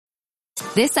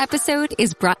This episode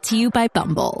is brought to you by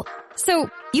Bumble. So,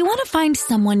 you want to find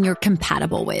someone you're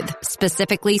compatible with,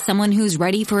 specifically someone who's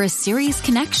ready for a serious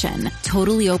connection,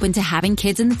 totally open to having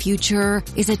kids in the future,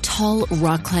 is a tall,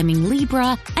 rock-climbing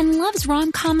Libra, and loves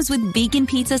rom-coms with vegan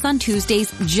pizzas on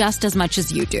Tuesdays just as much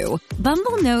as you do.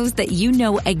 Bumble knows that you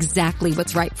know exactly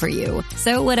what's right for you.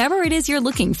 So whatever it is you're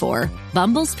looking for,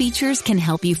 Bumble's features can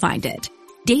help you find it.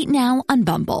 Date now on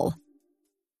Bumble.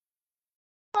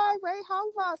 Hi, Ray, how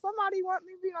about somebody want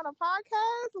me to be on a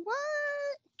podcast? What?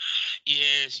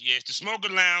 Yes. The Smoker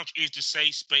Lounge is the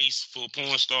safe space for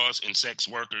porn stars and sex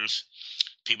workers,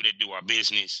 people that do our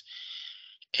business,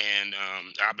 and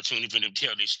the opportunity for them to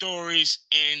tell their stories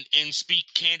and speak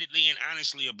candidly and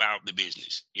honestly about the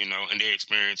business, and their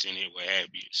experience in it, what have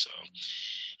you. So,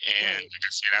 and Right. like I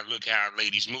said, I look how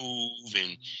ladies move,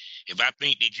 and if I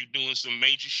think that you're doing some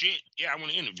major shit, yeah, I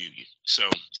want to interview you. So,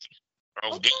 Okay,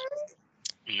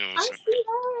 what I'm I saying? see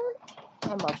that.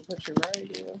 I'm about to put you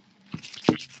right here.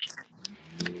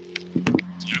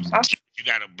 You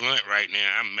got a blunt right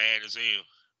now. I'm mad as hell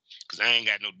because I ain't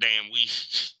got no damn weed.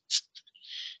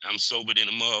 I'm sober than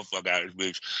a motherfucker out of this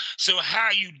bitch. So how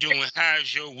you doing?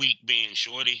 How's your week been,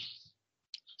 shorty,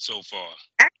 so far?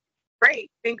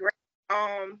 Great, been great.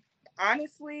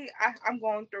 Honestly, I'm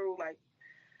going through like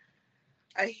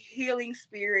a healing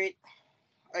spirit,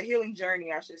 a healing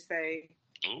journey, I should say.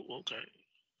 Oh, okay.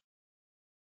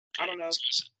 I don't know.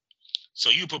 So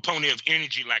you a proponent of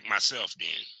energy like myself then?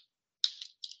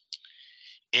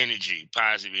 Energy,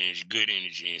 positive energy, good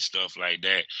energy and stuff like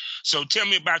that. So tell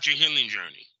me about your healing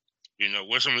journey.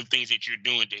 What are some of the things that you're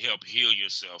doing to help heal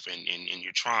yourself and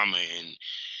your trauma and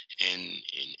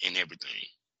everything?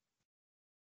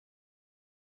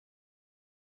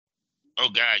 Oh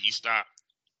God, you stop.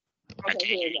 Okay,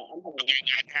 here we go. Okay,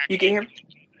 You can hear me?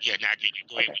 Yeah, now can you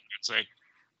go ahead? Okay. Say.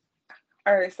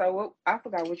 All right, so I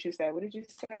forgot what you said. What did you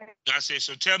say? I said,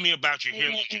 so tell me about your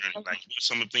healing journey. Like, what's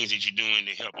some of the things that you're doing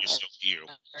to help yourself heal?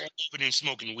 Other than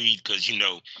smoking weed, because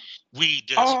weed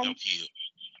does help heal.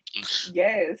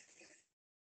 Yes.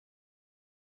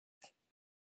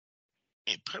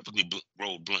 And perfectly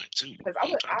rolled blunt too. Because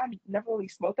I never really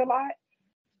smoked a lot.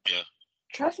 Yeah.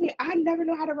 Trust me, I never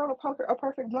know how to roll a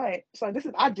perfect blunt. So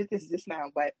I did this just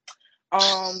now, but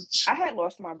I had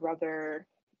lost my brother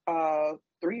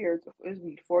 3 years, it's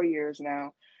been 4 years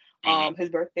now. His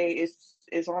birthday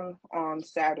is on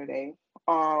Saturday.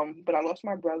 But I lost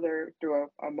my brother through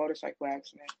a motorcycle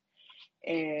accident.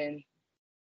 And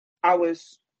I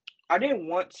didn't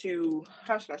want to,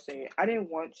 how should I say it? I didn't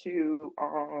want to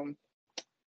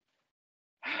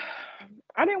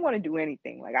do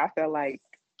anything. Like I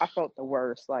felt the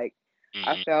worst. Like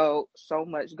I felt so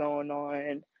much going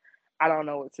on. I don't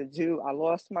know what to do. I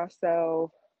lost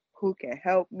myself. Who can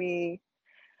help me?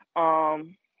 So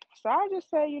I just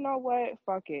say, you know what?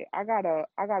 Fuck it. I gotta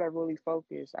really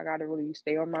focus. I gotta really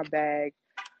stay on my bag.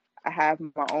 I have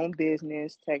my own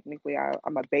business. Technically,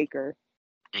 I'm a baker,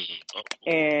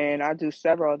 and I do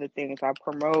several other things. I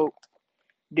promote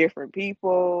different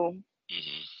people,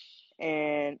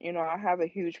 and I have a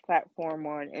huge platform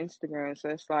on Instagram. So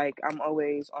it's like I'm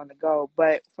always on the go.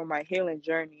 But for my healing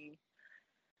journey,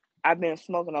 I've been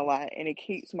smoking a lot, and it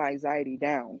keeps my anxiety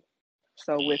down.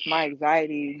 So with my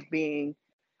anxiety being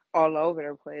all over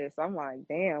the place, I'm like,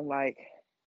 damn, like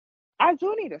I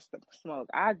do need to smoke.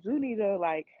 I do need to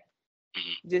like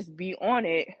just be on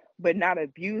it, but not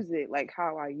abuse it like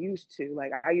how I used to.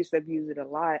 Like I used to abuse it a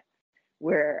lot,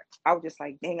 where I was just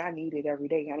like, dang, I need it every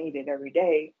day. I need it every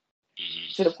day.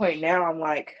 To the point now, I'm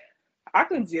like, I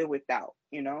could deal without.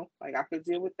 Like I could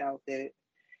deal without it,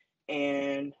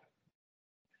 and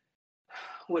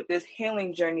with this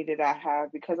healing journey that I have,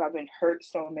 because I've been hurt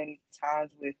so many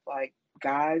times with like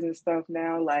guys and stuff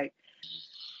now, like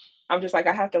I'm just like,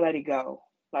 I have to let it go.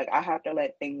 Like I have to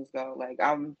let things go. Like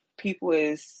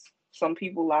some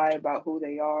people lie about who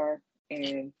they are,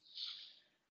 and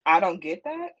I don't get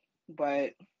that,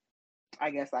 but I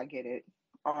guess I get it.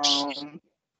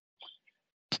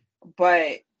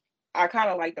 But I kind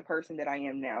of like the person that I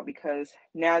am now, because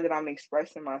now that I'm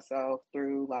expressing myself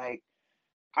through, like,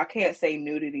 I can't say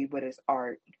nudity, but it's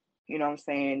art. You know what I'm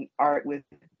saying? Art with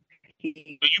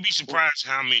people. But you'd be surprised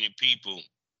how many people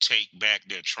take back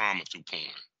their trauma through porn.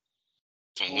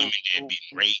 From women that be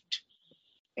raped,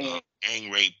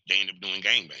 gang raped, they end up doing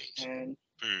gangbangs.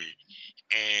 Period.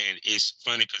 And it's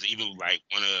funny because even like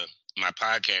one of my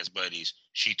podcast buddies,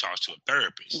 she talks to a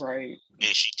therapist. Right.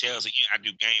 And she tells her, yeah, I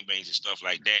do gangbangs and stuff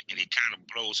like that. And it kind of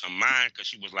blows her mind because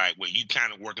she was like, well, you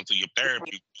kind of working through your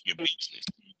therapy, your business.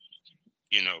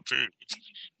 Period.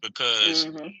 Because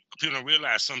people don't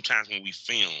realize sometimes when we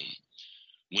film,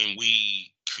 when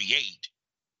we create,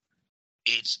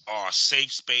 it's our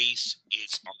safe space,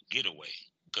 it's our getaway.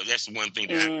 Because that's the one thing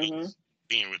that I missed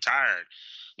being retired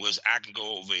was I can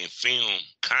go over and film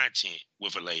content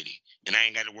with a lady, and I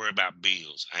ain't got to worry about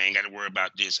bills. I ain't got to worry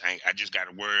about this. I just got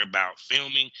to worry about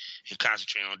filming and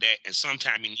concentrate on that. And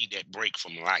sometimes you need that break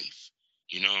from life.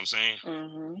 You know what I'm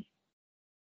saying?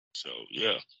 So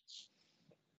yeah.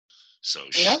 So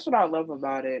and that's what I love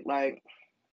about it. Like,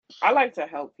 I like to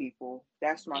help people.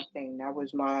 That's my thing. That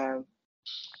was my,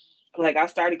 like, I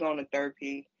started going to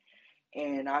therapy,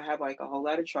 and I have like a whole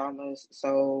lot of traumas.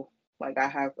 So like I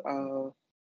have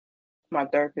my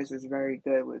therapist is very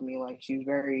good with me. Like, she's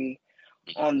very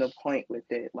on the point with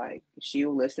it. Like,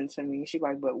 she'll listen to me. She's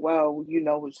like, but well, you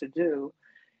know what to do.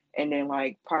 And then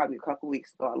like probably a couple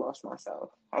weeks ago I lost myself.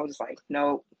 I was just like,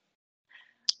 nope,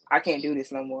 I can't do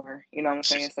this no more. You know what I'm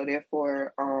saying? So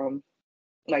therefore,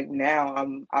 like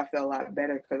now I feel a lot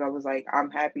better because I was like,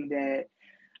 I'm happy that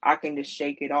I can just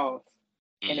shake it off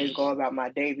and just go about my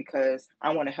day because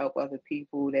I want to help other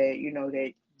people that, you know,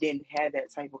 that didn't have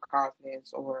that type of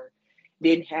confidence or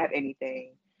didn't have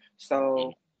anything.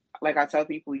 So like I tell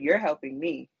people, you're helping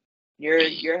me.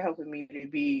 You're helping me to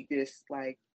be this,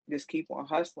 like, just keep on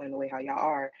hustling the way how y'all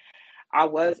are. I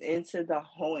was into the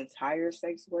whole entire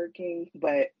sex working,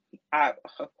 but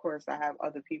of course I have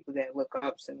other people that look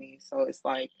up to me. So it's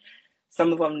like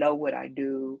some of them know what I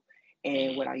do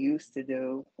and what I used to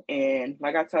do. And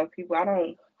like I tell people, I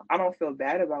don't feel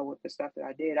bad about what the stuff that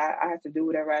I did. I have to do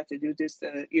whatever I have to do just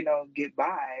to, you know, get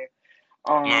by.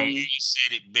 Mama, you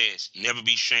said it best. Never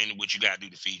be ashamed of what you got to do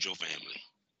to feed your family.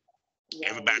 Right.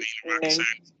 Everybody ain't rocket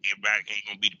science. Everybody ain't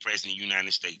gonna be the president of the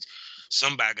United States.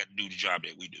 Somebody got to do the job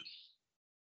that we do,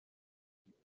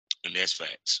 and that's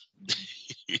facts.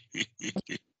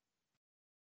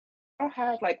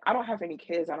 I don't have any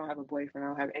kids. I don't have a boyfriend. I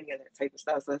don't have any of that type of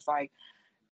stuff. So it's like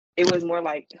it was more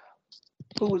like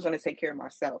who was gonna take care of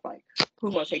myself? Like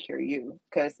who's gonna take care of you?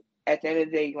 Because at the end of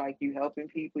the day, like you helping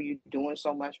people, you doing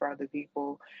so much for other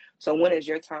people. So when is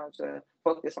your time to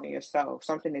focus on yourself?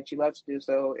 Something that you love to do.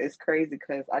 So it's crazy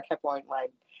because I kept on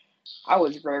like I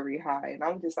was very high and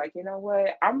I'm just like, you know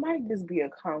what? I might just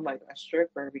become like a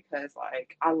stripper because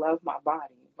like I love my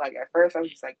body. Like at first I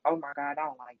was just like, oh my God, I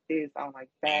don't like this, I don't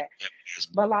like that.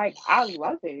 But like I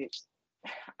love it.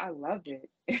 I love it.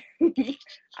 I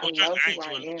love who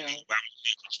I am.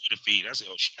 To the feet. I said,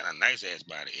 oh, she got a nice ass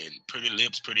body and pretty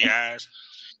lips, pretty eyes.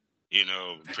 You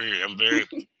know, I'm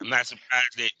not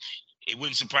surprised that it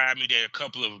wouldn't surprise me that a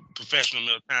couple of professional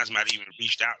male times might even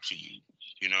reached out to you.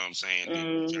 You know what I'm saying?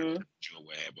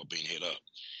 Or being hit up,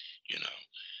 you know.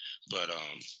 But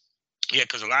yeah,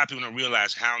 because a lot of people don't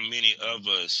realize how many of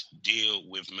us deal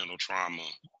with mental trauma,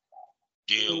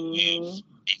 deal with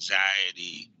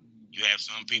anxiety. You have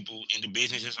some people in the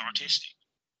business that's artistic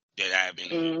that I've been,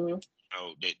 you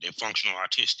know, they're functional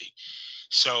artistic.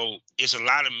 So it's a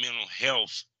lot of mental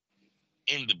health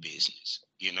in the business,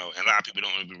 you know, and a lot of people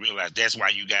don't even realize that's why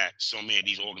you got so many of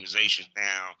these organizations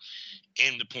now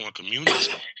in the porn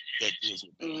community that deals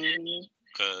with mental.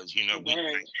 Because, you know, we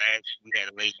had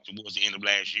a lady towards the end of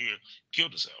last year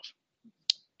killed herself,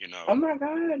 you know. Oh my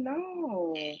God,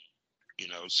 no. You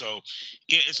know, so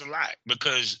yeah, it's a lot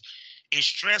because it's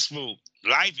stressful.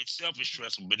 Life itself is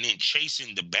stressful, but then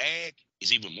chasing the bag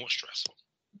is even more stressful.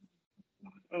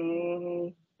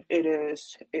 It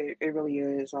is. It really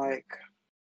is. Like,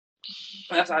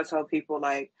 that's why I tell people,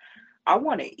 like, I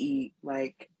want to eat.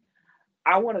 Like,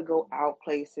 I want to go out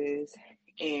places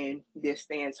and just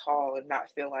stand tall and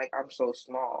not feel like I'm so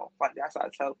small. Like, that's why I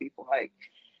tell people, like,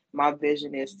 my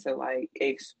vision is to like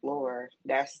explore.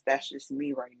 That's just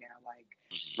me right now. Like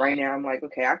right now I'm like,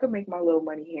 okay, I could make my little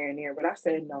money here and there, but I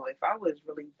said no, if I was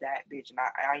really that bitch, and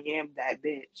I am that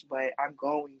bitch, but I'm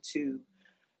going to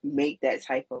make that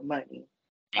type of money.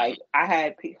 Like I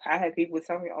had people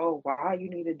tell me, oh, why you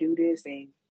need to do this and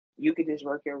you could just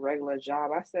work your regular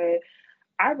job. I said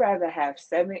I'd rather have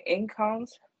 7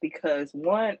 incomes because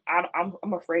one,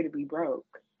 I'm afraid to be broke.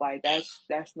 Like that's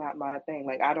not my thing.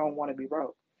 Like I don't want to be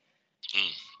broke.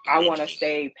 I want to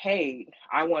stay paid.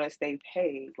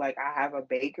 Like I have a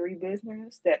bakery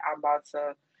business that I'm about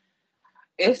to.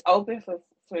 It's open for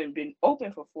been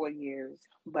open for 4 years,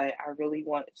 but I really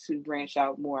want to branch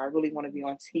out more. I really want to be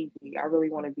on TV. I really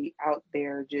want to be out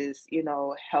there, just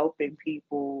helping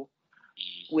people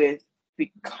with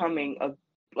becoming a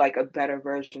better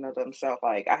version of themselves.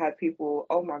 Like I have people,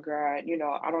 oh my God,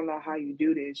 I don't know how you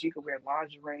do this. You can wear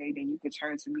lingerie, then you can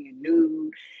turn to me in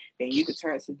nude, then you can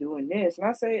turn to doing this. And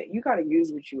I say, you got to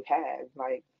use what you have.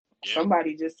 Like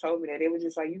somebody just told me that. It was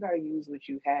just like, you got to use what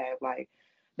you have. Like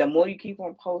the more you keep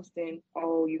on posting,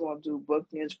 oh, you're gonna do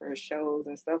bookings for shows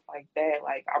and stuff like that.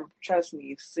 Like, I'm trust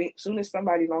me, soon as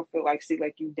somebody don't feel like see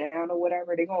like you down or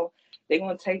whatever, they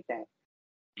gonna take that.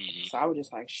 Mm-hmm. So I was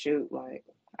just like, shoot, like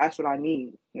that's what I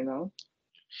need, you know.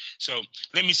 So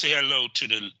let me say hello to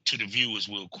the viewers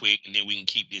real quick, and then we can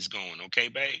keep this going, okay,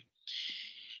 babe?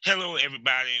 Hello,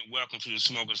 everybody, and welcome to the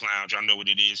Smokers Lounge. I know what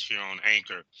it is here on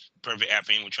Anchor, Perfect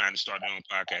FM. We're trying to start our own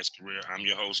podcast career. I'm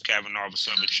your host, Kevin Arthur,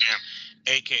 Southern Champ,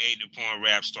 a.k.a. the Porn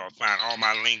Rap Star. Find all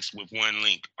my links with one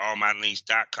link,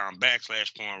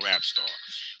 allmylinks.com/Porn Rap Star.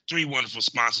 3 wonderful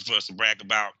sponsors for us to brag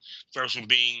about. First one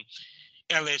being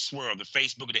LS World, the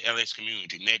Facebook of the LS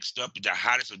community. Next up is the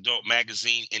hottest adult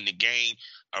magazine in the game,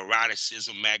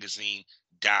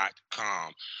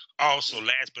 eroticismmagazine.com. Also,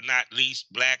 last but not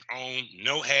least, Black-owned,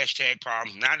 no hashtag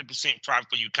problems, 90% profit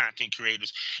for you content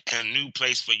creators, and a new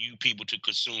place for you people to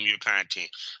consume your content.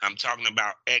 I'm talking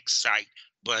about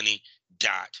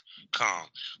XSiteBunny.com.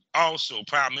 Also,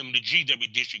 proud member of the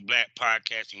GW District Black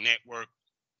Podcasting Network.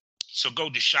 So go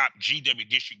to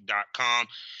shopgwdistrict.com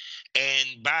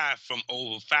and buy from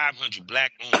over 500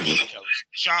 Black-owned retail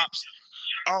shops.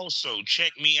 Also,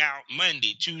 check me out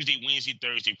Monday, Tuesday, Wednesday,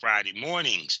 Thursday, Friday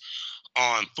mornings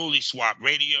on Fully Swap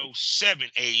Radio, 7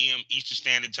 a.m. Eastern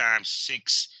Standard Time,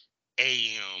 6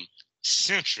 a.m.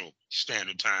 Central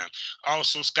Standard Time.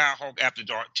 Also,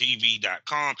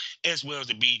 SkyhawkAfterDarkTV.com, as well as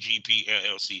the BGP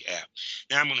LLC app.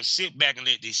 Now, I'm going to sit back and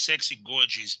let this sexy,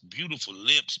 gorgeous, beautiful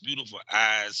lips, beautiful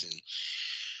eyes, and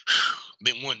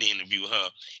been wanting to interview her,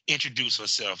 introduce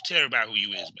herself. Tell everybody who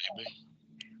you is, baby.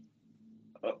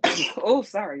 Oh,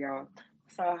 sorry, y'all.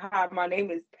 So, hi, my name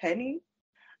is Penny.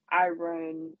 I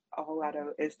run a whole lot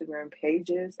of Instagram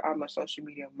pages. I'm a social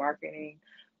media marketing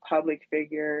public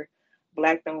figure,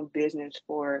 Black-owned business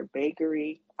for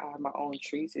bakery. I have my own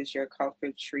treats. It's Your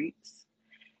Comfort Treats.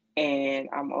 And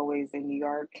I'm always in New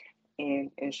York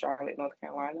and in Charlotte, North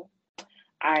Carolina.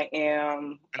 I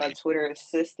am a Twitter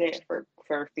assistant for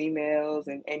females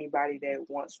and anybody that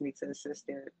wants me to assist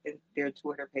their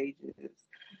Twitter pages.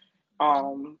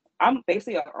 I'm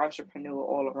basically an entrepreneur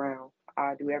all around.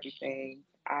 I do everything.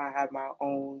 I have my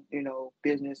own,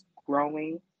 business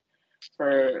growing.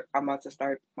 I'm about to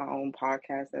start my own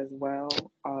podcast as well.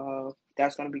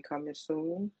 That's going to be coming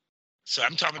soon. So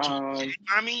I'm talking to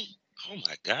mommy. Oh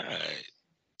my God,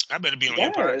 I better be on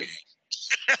yes. your podcast.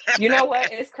 You know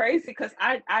what? It's crazy because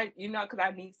I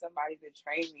need somebody to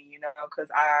train me. Because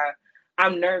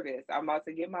I'm nervous. I'm about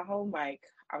to get my whole mic.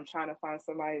 I'm trying to find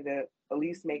somebody to at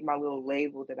least make my little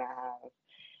label that I have.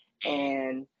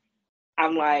 And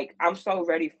I'm so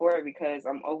ready for it because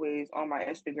I'm always on my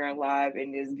Instagram live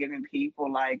and just giving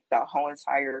people like the whole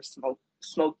entire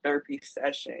smoke therapy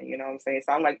session. You know what I'm saying?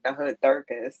 So I'm like the hood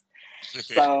therapist.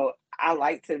 So I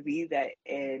like to be that.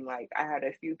 And like I had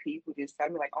a few people just tell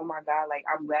me like, oh my God, like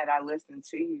I'm glad I listened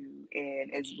to you.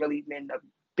 And it's really been a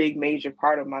big major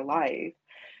part of my life.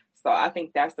 So I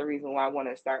think that's the reason why I want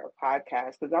to start a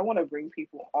podcast because I want to bring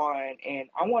people on and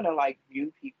I want to like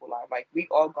view people like we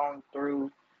all going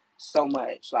through so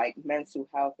much like mental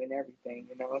health and everything,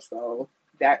 So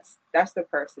that's the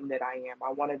person that I am.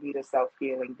 I want to be the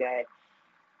self-healing that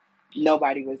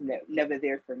nobody was never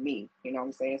there for me. You know what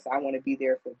I'm saying? So I want to be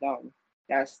there for them.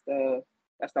 That's the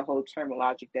whole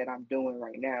terminology that I'm doing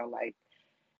right now. Like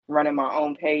running my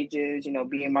own pages,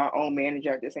 being my own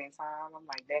manager at the same time. I'm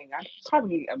like, dang, I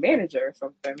probably need a manager or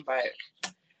something, but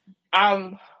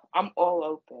I'm all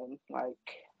open. Like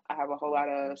I have a whole lot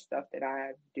of stuff that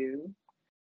I do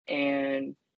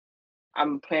and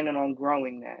I'm planning on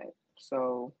growing that.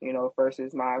 So, first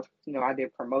is my, I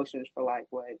did promotions for like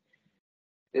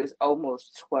it's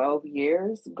almost 12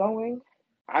 years going.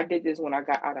 I did this when I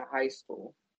got out of high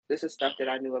school. This is stuff that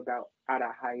I knew about out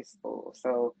of high school.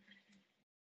 So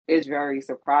it's very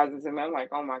surprising to me. I'm like,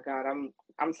 oh my God, I'm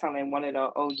telling one of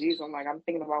the OGs, I'm like, I'm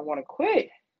thinking about want to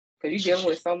quit. Because you're dealing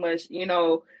with so much,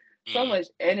 so much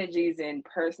energies and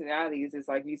personalities. It's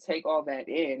like you take all that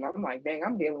in. I'm like, dang,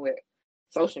 I'm dealing with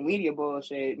social media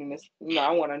bullshit. And it's,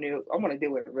 I want to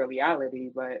deal with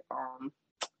reality, but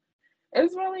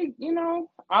it's really,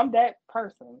 I'm that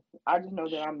person. I just know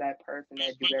that I'm that person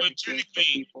that do everything for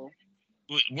people.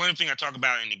 One thing I talk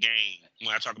about in the game,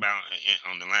 when I talk about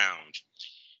on the lounge,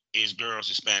 is girls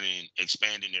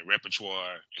expanding their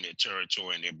repertoire and their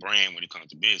territory and their brand when it comes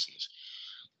to business,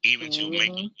 even to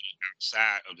making it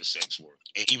outside of the sex work,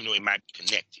 and even though it might be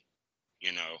connected,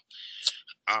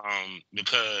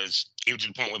 because even to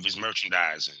the point where it's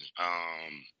merchandising,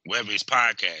 whether it's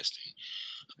podcasting,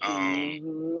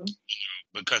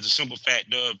 because the simple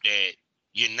fact of that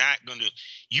you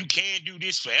can do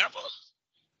this forever,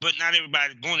 but not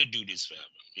everybody's going to do this forever.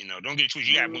 You know, don't get it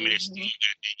twisted. You got women that still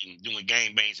Mm-hmm. doing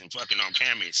gangbangs and fucking on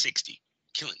camera at 60,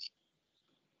 killing it.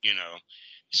 You know,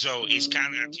 so it's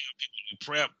kind of, I tell people, you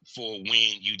prep for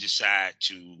when you decide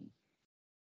to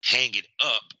hang it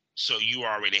up, so you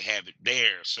already have it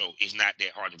there, so it's not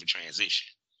that hard of a transition.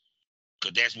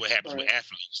 Because that's what happens with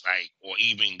athletes, like, or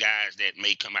even guys that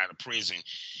may come out of prison,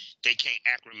 they can't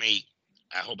acclimate.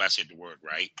 I hope I said the word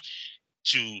right,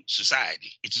 to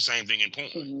society. It's the same thing in porn.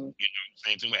 Mm-hmm. You know,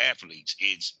 same thing with athletes.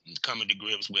 It's coming to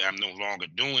grips where I'm no longer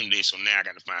doing this, so now I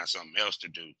got to find something else to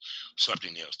do,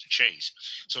 something else to chase.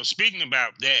 So speaking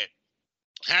about that,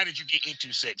 how did you get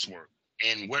into sex work,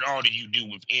 and what all did you do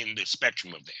within the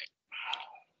spectrum of that?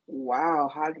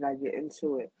 Wow, how did I get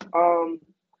into it?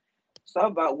 So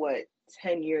about what,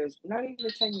 10 years, not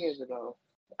even 10 years ago.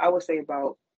 I would say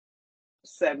about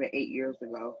 7, 8 years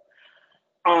ago.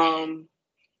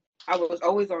 I was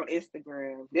always on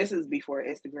Instagram. This is before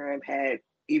Instagram had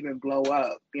even blow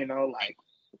up, you know, like,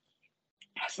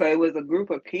 so it was a group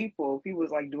of people. People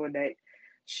was like doing that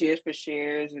shares for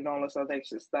shares and all this other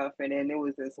extra stuff. And then there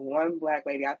was this one black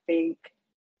lady, I think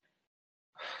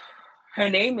her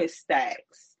name is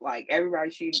Stacks. Like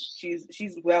everybody,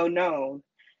 she's well known.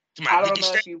 I don't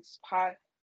know if you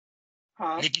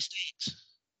Nikki Stacks?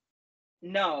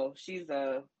 No,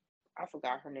 I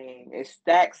forgot her name. It's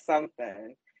Stacks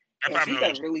something. And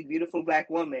she's a really beautiful black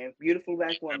woman. Beautiful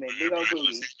black woman. Big old booty.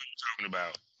 What you're talking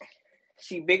about.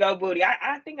 She big old booty.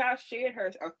 I think I shared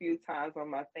her a few times on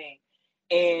my thing.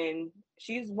 And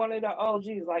she's one of the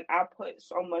OGs. Like, I put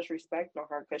so much respect on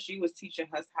her because she was teaching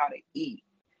us how to eat.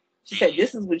 She said,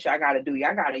 this is what y'all got to do.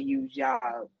 Y'all got to use your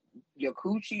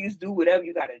coochies, do whatever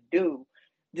you got to do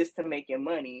just to make your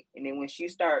money. And then when she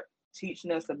started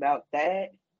teaching us about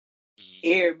that,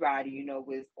 everybody, you know,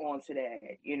 was onto that,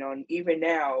 you know. And even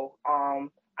now,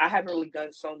 I haven't really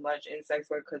done so much in sex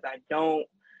work because I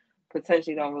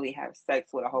potentially don't really have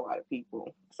sex with a whole lot of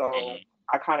people. So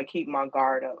I kind of keep my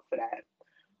guard up for that.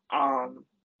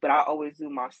 But I always do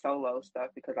my solo stuff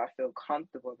because I feel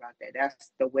comfortable about that.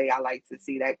 That's the way I like to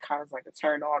see. That kind of like a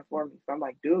turn on for me. So I'm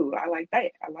like, dude, I like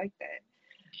that. I like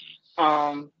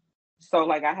that. So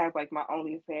like I have like my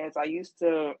OnlyFans. I used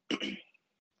to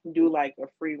do like a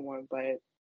free one, but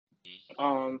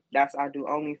I do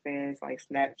OnlyFans, like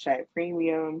Snapchat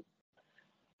Premium.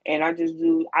 And I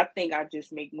think I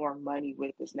just make more money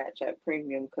with the Snapchat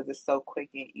Premium because it's so quick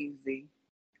and easy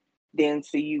than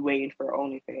to you waiting for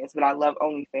OnlyFans. But I love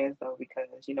OnlyFans though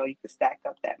because, you know, you can stack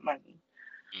up that money.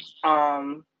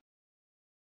 How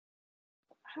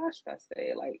should I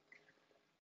say it? Like,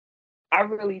 I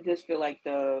really just feel like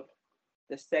the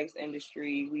sex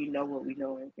industry, we know what we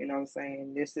doing. You know what I'm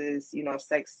saying? This is, you know,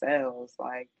 sex sells.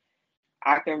 Like,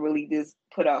 I can really just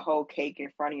put a whole cake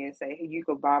in front of you and say, hey, you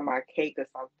could buy my cake or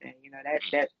something. You know,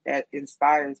 that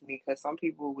inspires me because some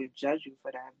people would judge you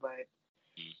for that. But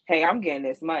hey, I'm getting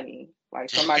this money. Like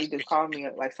somebody called me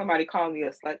a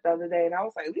slut the other day, and I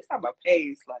was like, at least I'm a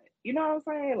paid slut. You know what I'm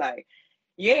saying? Like,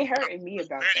 you ain't hurting me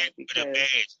about that because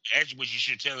actually what you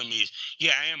should tell him is,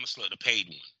 yeah, I am a slut, a paid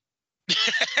one.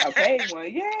 A paid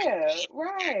one, yeah,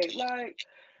 right. Like,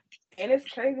 and it's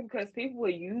crazy because people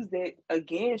would use it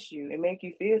against you and make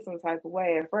you feel some type of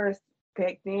way. At first,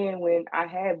 back then, when I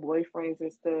had boyfriends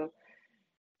and stuff,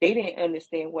 they didn't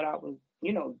understand what I was,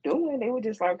 you know, doing. They were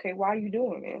just like, okay, why are you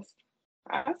doing this?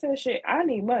 I said, shit, I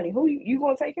need money. Who you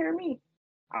gonna take care of me?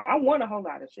 I want a whole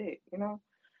lot of shit, you know?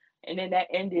 And then that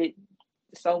ended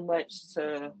so much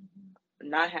to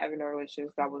not having a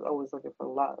relationship. I was always looking for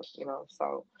love, you know?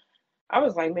 So I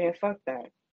was like, man, fuck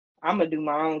that. I'm gonna do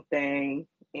my own thing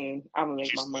and I'm gonna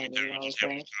make my money. You know what I'm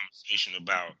saying? Conversation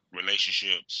about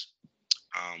relationships,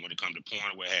 when it comes to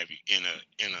porn, what have you,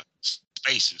 in a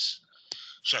spaces.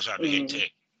 Shout out to Gay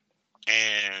Tech.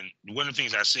 And one of the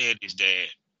things I said is that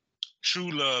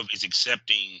true love is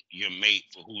accepting your mate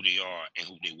for who they are and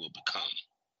who they will become.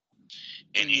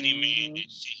 And any man that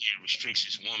sit here restricts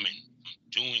his woman from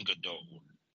doing adult work,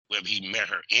 whether he met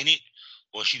her in it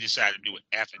or she decided to do it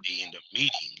after they end up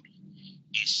meeting,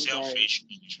 is selfish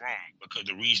and it's wrong. Because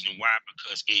the reason why,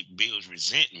 because it builds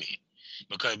resentment.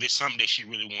 Because if it's something that she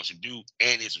really wants to do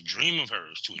and it's a dream of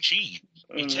hers to achieve,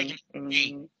 you're taking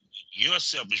away your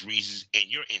selfish reasons and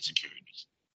your insecurities.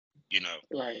 You know,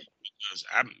 right? Because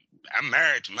I'm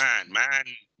married to mine.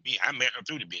 I met her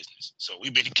through the business, so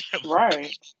we've been together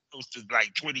close to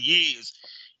like 20 years.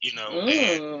 You know,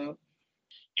 and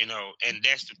you know, and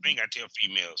that's the thing I tell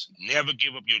females: never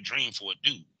give up your dream for a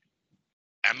dude.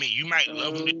 I mean, you might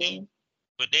love him today,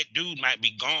 but that dude might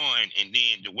be gone, and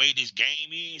then the way this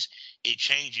game is, it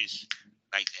changes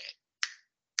like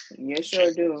that. Yes,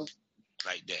 do.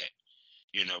 Like that,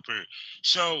 you know.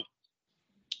 So,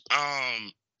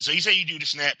 So you say you do the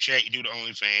Snapchat, you do the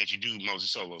OnlyFans, you do mostly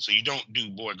solo. So you don't do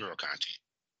boy-girl content.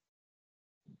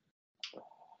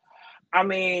 I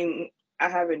mean, I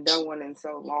haven't done one in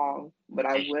so long, but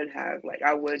I would have. Like,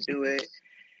 I would do it.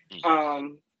 I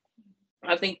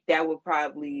think that would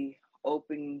probably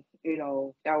open,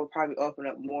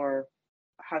 up more,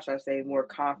 how should I say, more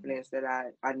confidence that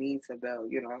I need to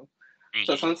build,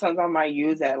 So sometimes I might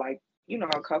use that, like,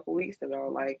 a couple weeks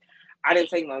ago, like, I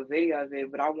didn't take no video of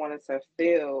it, but I wanted to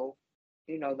feel,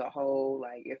 the whole,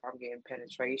 like, if I'm getting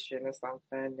penetration or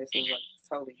something, this is like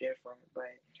totally different, but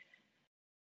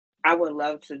I would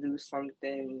love to do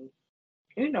something,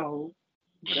 good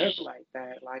like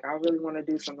that. Like, I really want to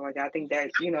do something like that. I think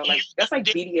that, like, that's like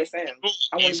BDSM.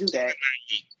 I want to do that.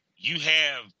 You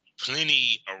have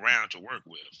plenty around to work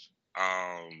with.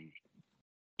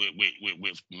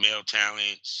 With male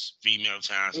talents, female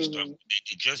talents, and stuff.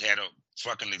 It just had a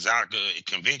fucking Exotica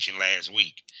convention last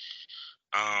week.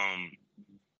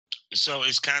 So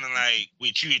it's kind of like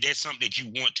with you, that's something that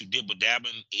you want to dibble dabble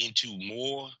into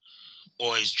more,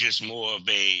 or it's just more of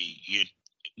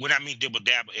when I mean dibble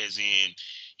dabble, as in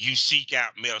you seek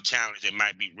out male talent that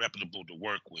might be reputable to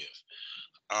work with,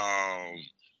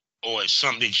 or it's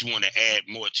something that you want to add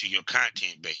more to your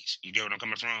content base. You get what I'm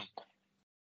coming from?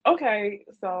 Okay,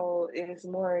 so it's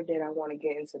more that I want to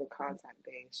get into the content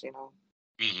base,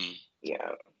 Mm-hmm.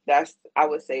 Yeah, I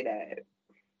would say that.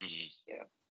 Mm-hmm. Yeah.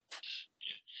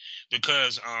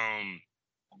 Because how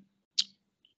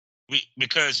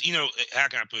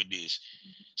can I put this?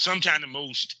 Sometimes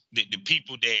the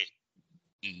people that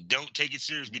don't take it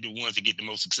serious be the ones that get the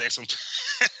most success sometimes.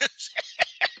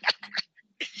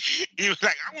 It was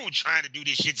like, I won't try to do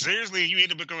this shit seriously, and you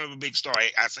end up becoming a big star.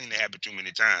 I've seen that happen too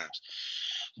many times.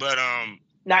 But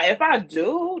now if I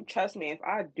do, trust me, if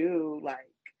I do, like,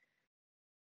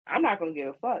 I'm not gonna give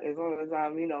a fuck as long as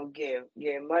I'm,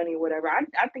 getting money, whatever. I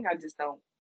think I just don't.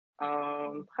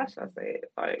 How should I say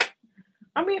it? Like,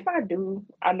 I mean, if I do,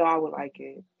 I know I would like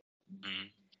it.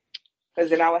 Because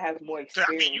then I would have more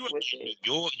experience with it.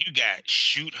 You got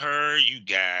Shoot Her, you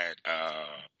got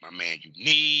my man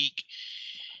Unique,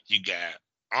 you got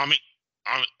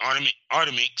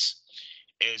Artemix,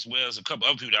 as well as a couple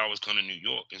other people that always come to New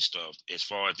York and stuff, as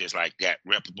far as there's like that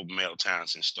reputable male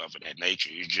talents and stuff of that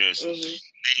nature. You just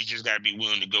got to be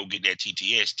willing to go get that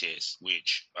TTS test,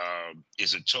 which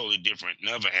is a totally different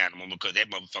another animal, because that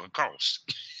motherfucker costs.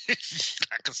 It's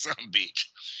like a son bitch.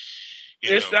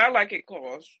 It sounds like it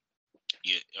costs.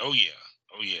 Yeah. Oh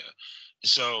yeah.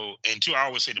 So, and two, I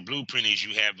always say the blueprint is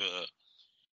you have a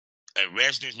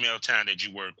resident male talent that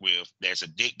you work with, that's a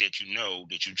dick that you know,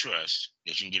 that you trust,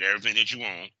 that you can get everything that you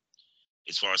want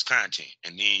as far as content,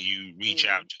 and then you reach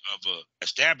out to other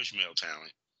established male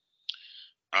talent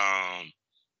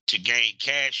to gain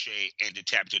cachet and to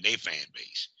tap to their fan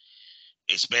base,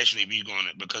 especially if you're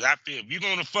gonna, because I feel if you're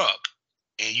gonna fuck,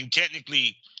 and you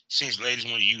technically, since ladies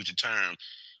want to use the term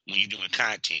when you're doing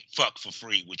content, fuck for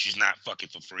free, which is not fucking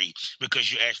for free,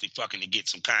 because you're actually fucking to get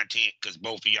some content, because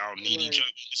both of y'all need each other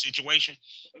in the situation.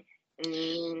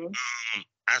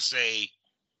 I say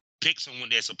pick someone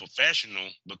that's a professional,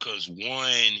 because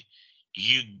one,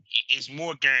 it's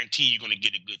more guaranteed you're going to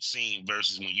get a good scene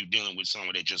versus when you're dealing with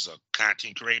someone that's just a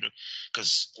content creator,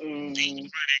 because being in front of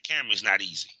that camera is not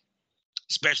easy,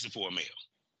 especially for a male.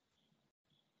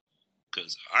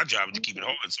 Because our job is to keep it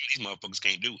hard. Some of these motherfuckers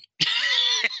can't do it.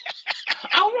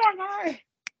 Oh my God.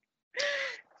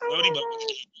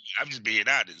 I'm just being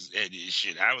honest.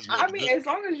 Shit, I mean, as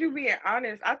long as you being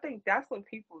honest, I think that's what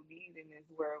people need in this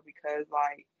world, because,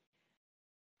 like,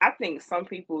 I think some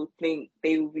people think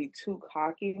they would be too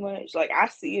cocky much. Like, I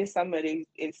see in some of these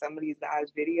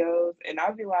guys' videos, and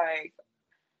I'll be like,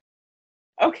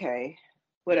 okay,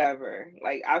 whatever.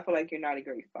 Like, I feel like you're not a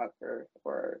great fucker,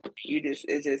 or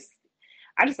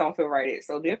I just don't feel right.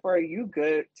 So therefore, you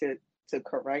good to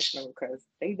correct them, because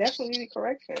they definitely need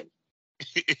correction.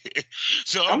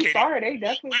 So I'm sorry, they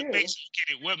definitely do.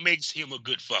 What makes him a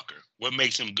good fucker? What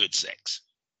makes him good sex?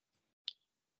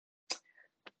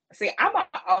 See, I'm an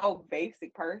old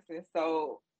basic person,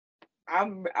 so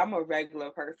I'm a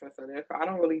regular person, so therefore I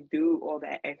don't really do all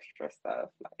that extra stuff.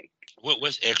 Like,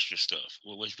 what's extra stuff?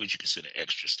 What would you consider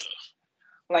extra stuff?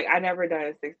 Like, I never done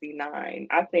a 69.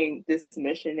 I think this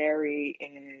missionary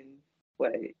and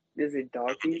what is it,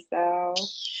 doggy style?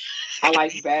 I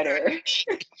like better. Around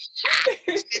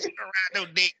no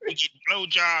dick, you get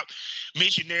blowjob,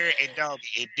 missionary, and doggy,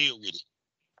 and deal with it.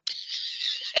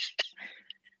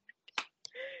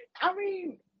 I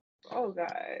mean, oh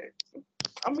God.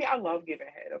 I mean, I love giving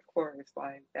head, of course.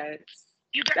 Like, that's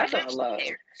what I love.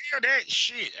 Yeah, that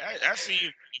shit. I see you.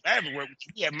 If I ever work with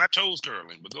you, yeah, my toes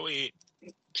curling, but go ahead.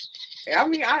 I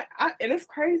mean, and it's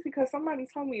crazy because somebody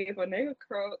told me a nigga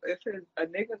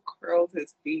curls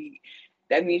his feet,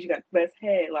 that means you got the best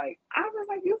head. Like, I was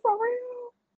like, you for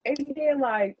real? And then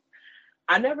like,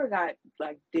 I never got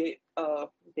like dick, how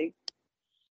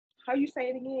you say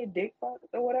it again, dick fuck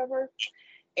or whatever.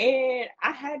 And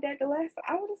I had that the last.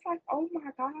 I was just like, oh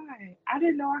my god, I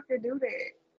didn't know I could do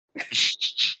that.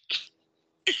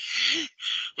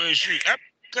 But it's true.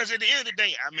 Because at the end of the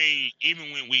day, I mean,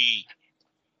 even when we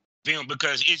film,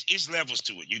 because it's levels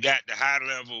to it. You got the high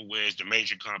level, where it's the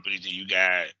major companies, and you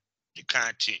got the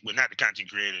content. Well, not the content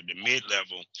creator, the mid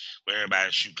level, where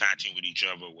everybody shoot content with each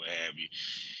other, what have you.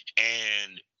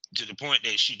 And to the point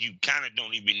that you kind of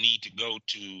don't even need to go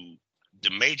to the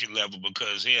major level,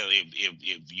 because hell,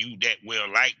 if you that well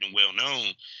liked and well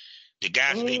known, the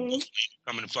guys they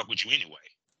coming to fuck with you anyway.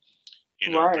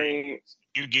 You know, right.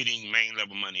 You're getting main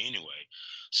level money anyway.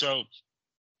 So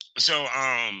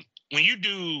when you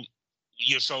do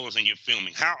your solos and your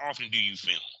filming, how often do you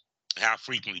film? How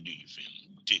frequently do you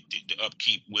film to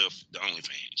upkeep with the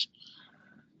OnlyFans?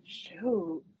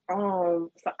 Shoot.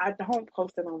 So I don't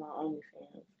post it on my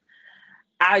OnlyFans.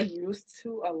 I used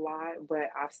to a lot, but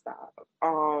I stopped.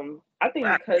 I think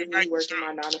because me working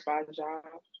my 9 to 5 job.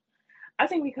 I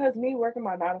think because me working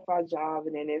my 9 to 5 job,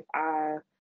 and then if I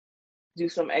do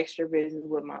some extra business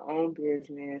with my own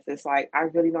business, it's like I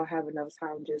really don't have enough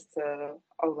time just to,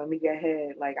 let me get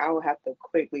ahead. Like, I would have to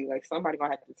quickly, like, somebody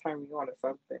gonna have to turn me on or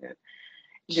something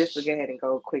just to go ahead and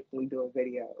go quickly do a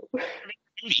video.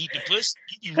 You eat the pussy.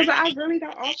 Because I really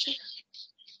don't often.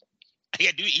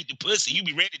 Yeah, do eat the pussy. You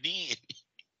be ready then.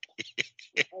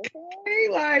 Okay,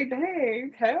 like,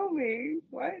 dang, tell me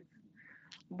what.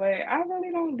 But I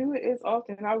really don't do it as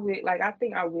often. I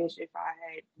think I wish if I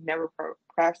had never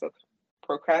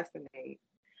procrastinate.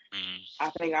 I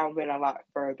think I went a lot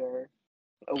further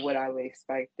of what I would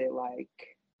expected. Like,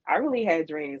 I really had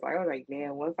dreams. Like, I was like,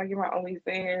 man, once I get my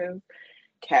OnlyFans,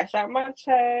 cash out my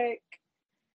check,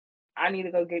 I need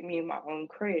to go get me in my own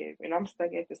crib. And I'm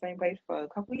stuck at the same place for a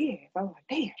couple years. I was like,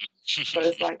 damn. But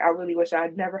it's like, I really wish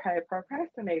I'd never had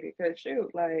procrastinated. Because,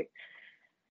 shoot, like,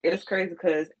 it's crazy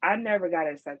because I never got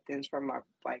acceptance from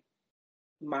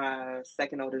my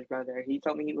second oldest brother. He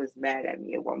told me he was mad at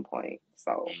me at one point.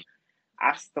 So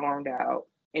I stormed out.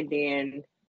 And then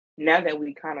now that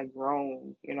we kind of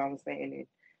grown, you know what I'm saying, and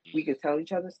we could tell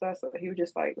each other stuff. So he was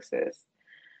just like, sis,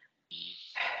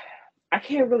 I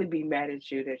can't really be mad at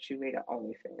you that you made an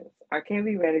OnlyFans. I can't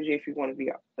be mad at you if you want to be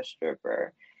a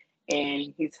stripper.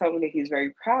 And he told me that he's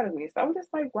very proud of me. So I'm just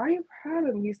like, why are you proud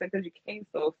of me? He said, because you came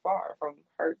so far from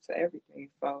hurt to everything.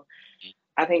 So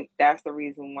I think that's the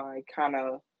reason why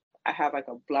I have like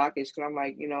a blockage, because I'm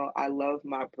like, I love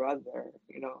my brother,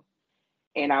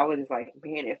 And I was just like,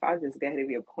 man, if I just get to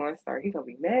be a porn star, he's gonna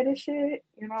be mad as shit,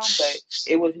 But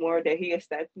it was more that he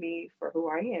accepted me for who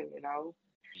I am,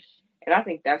 And I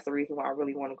think that's the reason why I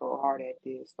really want to go hard at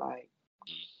this, like,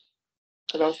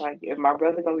 because I was like, if my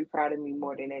brother gonna be proud of me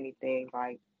more than anything,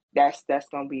 like, that's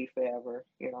gonna be forever,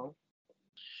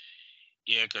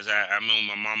 Yeah, because I remember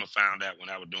my mama found out when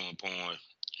I was doing porn.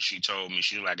 She told me,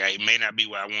 she was like, it may not be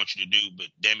what I want you to do, but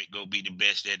damn it, go be the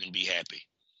best at it and be happy.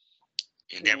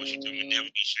 And that was she told me, never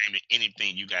be ashamed of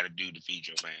anything you got to do to feed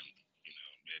your family.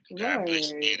 God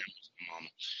bless you, Dad. Mama.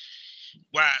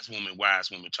 Wise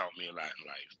woman taught me a lot in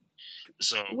life.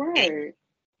 So,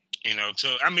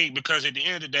 so I mean, because at the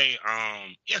end of the day,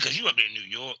 because you up there in New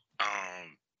York,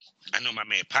 I know my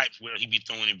man Pipes, where he be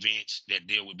throwing events that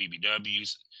deal with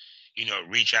BBWs.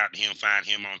 Reach out to him, find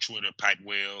him on Twitter, Pipe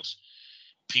Wells,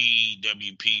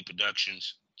 PWP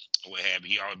Productions, or what have you.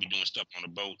 He always be doing stuff on the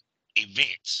boat,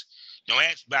 events. Don't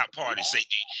ask about parties. Say,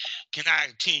 can I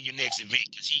attend your next event?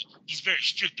 Because he's very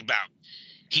strict about,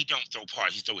 he don't throw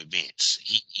parties, he throw events.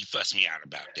 He fussed me out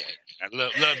about that. I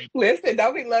love you. Listen,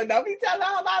 don't be telling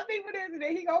a lot of people this, and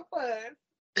then he gonna fuss.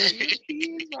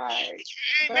 He's right.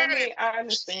 But I mean, I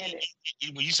understand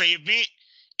it. When you say event,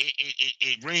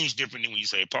 it rings different than when you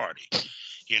say party, And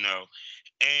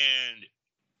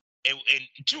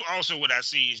two, also what I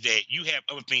see is that you have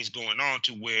other things going on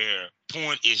to where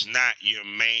porn is not your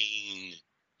main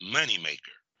money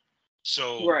maker.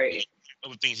 So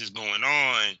other things is going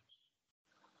on.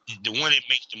 The one that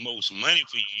makes the most money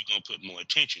for you, you're gonna put more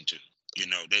attention to.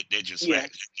 They're just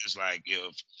facts. Just like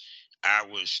if I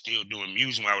was still doing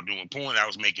music while I was doing porn, I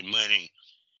was making money.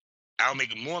 I was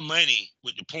making more money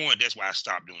with the porn. That's why I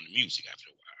stopped doing the music after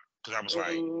a while. Because I was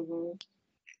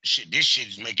like, this shit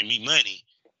is making me money.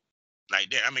 Like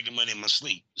that, I'm making money in my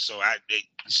sleep. So they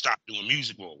stopped doing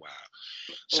music for a while.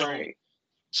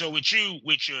 So with you,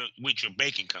 with your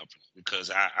baking company,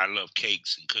 because I love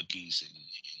cakes and cookies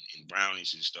and and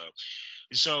brownies and stuff.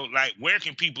 So, like, where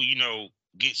can people,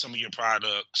 get some of your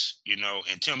products,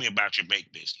 and tell me about your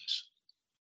bake business?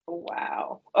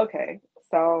 Wow. Okay.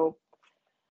 So,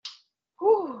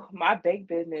 my bake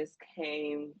business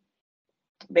came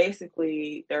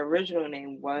basically, the original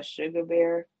name was Sugar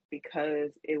Bear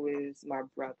because it was my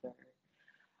brother.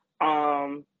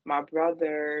 My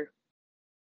brother,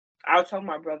 I told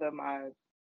my brother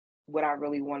what I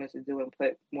really wanted to do and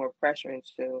put more pressure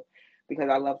into because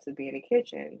I love to be in the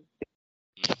kitchen.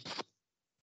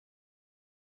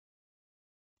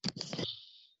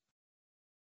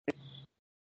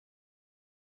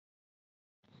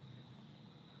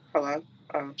 Hello?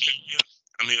 Yeah,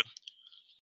 I'm here.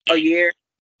 A year.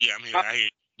 Yeah, I'm here. I hear you.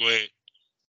 Go ahead.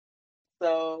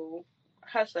 So,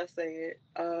 how should I say it?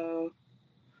 I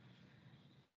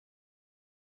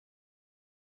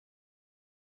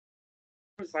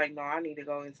was like, no, I need to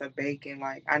go into baking.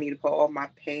 Like, I need to put all my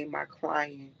pain, my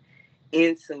client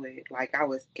into it. Like, I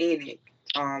was in it.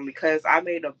 Because I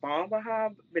made a bomb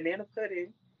behind banana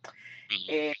pudding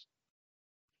and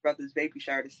brother's baby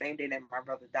shower the same day that my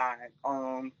brother died.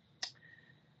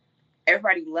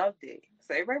 Everybody loved it.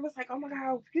 So everybody was like, oh my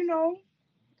God,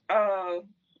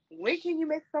 when can you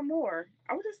make some more?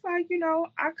 I was just like,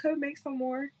 I could make some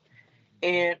more.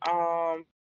 And I'm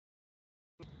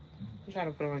trying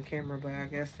to put it on camera, but I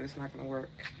guess it's not gonna work.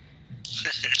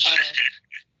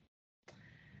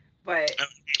 But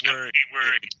oh,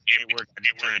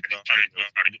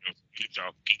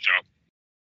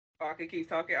 I can keep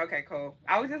talking. Okay, cool.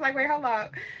 I was just like, wait, hold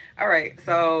up. All right,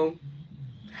 so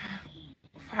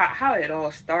how it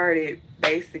all started,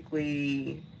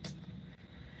 basically,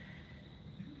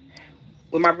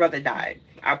 when my brother died,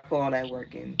 I put all that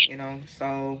work in.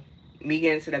 So me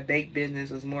getting into the bake business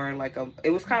was more like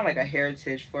it was kind of like a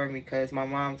heritage for me because my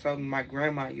mom told me my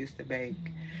grandma used to bake.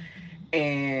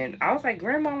 And I was like,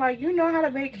 Grandma, like, you know how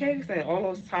to bake cakes? And all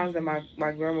those times that my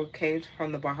grandma came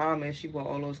from the Bahamas, she bought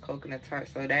all those coconut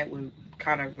tarts. So that would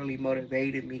kind of really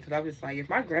motivated me because I was like, if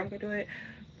my grandma could do it,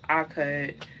 I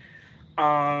could.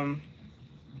 Um,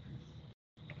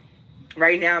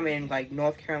 right now I'm in like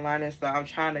North Carolina, so I'm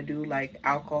trying to do like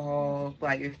alcohol,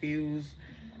 like infused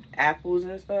apples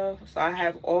and stuff. So I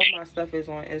have all my stuff is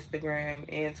on Instagram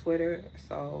and Twitter.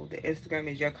 So the Instagram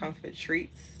is Your Comfort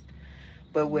Treats,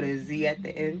 but with a Z at the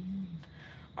end.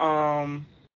 Um,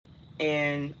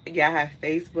 and yeah, I have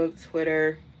Facebook,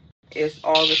 Twitter. It's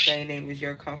all the same name as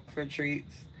Your Comfort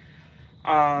Treats.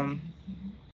 Um,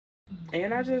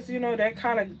 and I just, that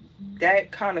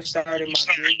kind of started my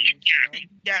business.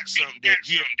 Got something that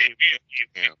you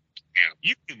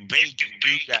can bake and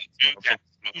do that, motherfucker.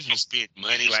 You can spend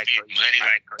money like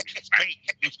crazy.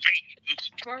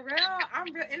 For real,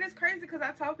 and it's crazy because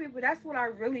I tell people that's what I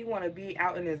really want to be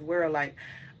out in this world. Like,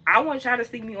 I want y'all to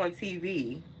see me on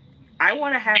TV. I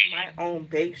want to have my own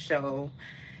bake show,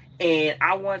 and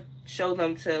I want to show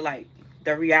them to like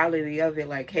the reality of it.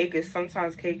 Like,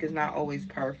 sometimes cake is not always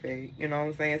perfect. You know what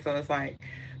I'm saying? So it's like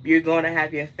you're gonna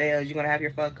have your fails, you're gonna have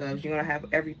your fuck ups, you're gonna have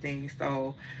everything.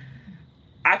 So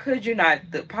I could you not,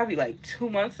 probably like 2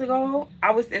 months ago, I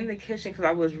was in the kitchen because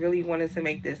I was really wanting to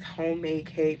make this homemade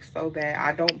cake so bad.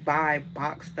 I don't buy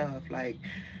box stuff. Like,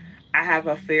 I have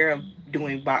a fear of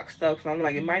doing box stuff. So I'm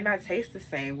like, it might not taste the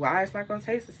same. Why it's not gonna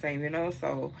taste the same?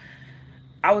 So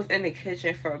I was in the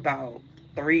kitchen for about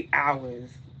 3 hours,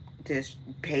 just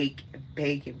baking.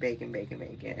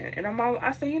 And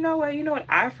I said, you know what?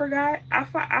 I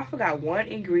forgot one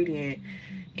ingredient,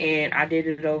 and I did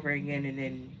it over again. And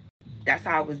then that's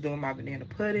how I was doing my banana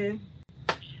pudding.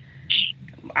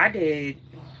 I did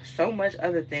so much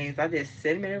other things. I did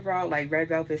cinnamon roll, like red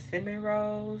velvet cinnamon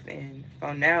rolls, and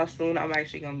so now soon I'm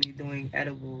actually gonna be doing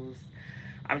edibles.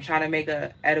 I'm trying to make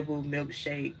a edible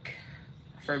milkshake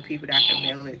for people that I can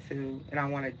mail it to, and I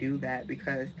want to do that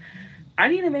because I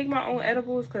need to make my own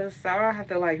edibles because I have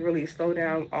to like really slow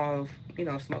down of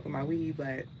smoking my weed,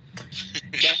 but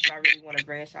that's what I really want to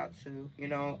branch out to.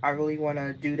 I really want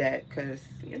to do that because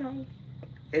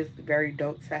it's very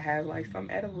dope to have like some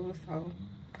edibles. So,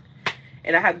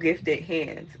 and I have gifted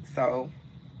hands, so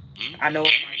I know my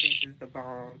piece is the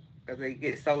bomb because they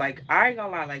get so like I ain't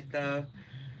gonna lie, like the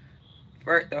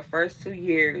first 2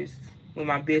 years when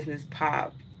my business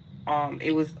popped,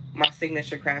 it was my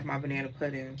signature craft, my banana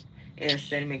pudding and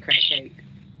cinnamon crab cake.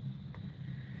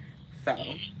 So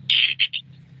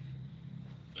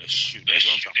Shoot, that's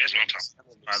what I'm talking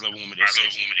about. Other woman that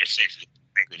says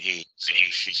good head, so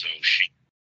she. So,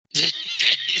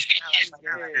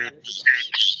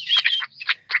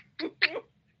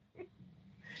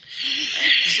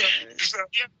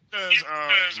 yeah,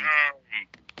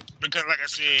 because like I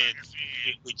said,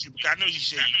 with you, I know you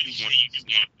said you want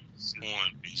a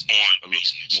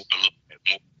little bit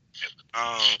more.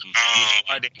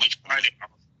 Which part of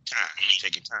time,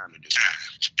 taking time to do it.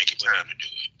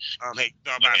 Hey,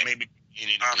 thought about maybe in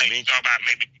an convention.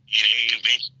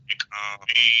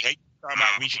 Hey, thought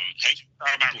about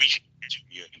reaching.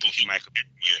 Yeah, you might.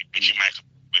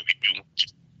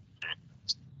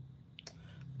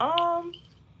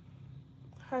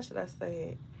 How should I say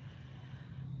it?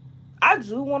 I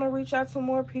do want to reach out to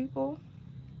more people,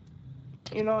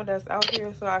 that's out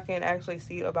here so I can actually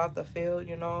see about the field,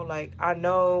 like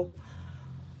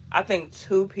I think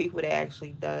two people that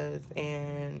actually does,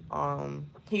 and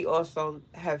he also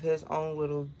have his own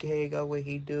little gig of what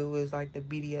he do is like the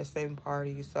BDSM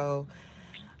party. So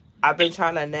I've been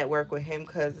trying to network with him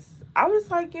because I was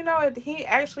like, he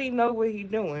actually know what he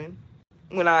doing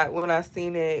when I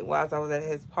seen it whilst I was at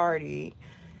his party,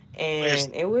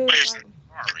 and it was like,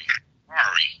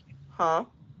 huh?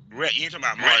 You talking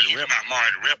about Mari the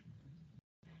Rep?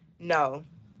 No,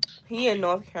 he in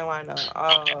North Carolina.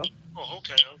 Okay.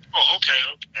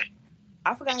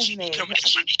 I forgot his name. He coming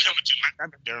to my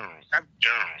Durham.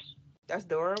 That's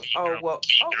Durham. Well,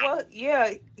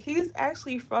 yeah, he's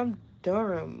actually from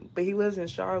Durham, but he lives in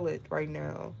Charlotte right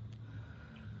now.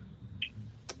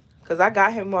 Cause I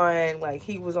got him on, like,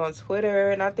 he was on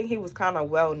Twitter, and I think he was kind of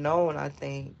well known. I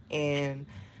think, and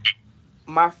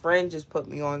my friend just put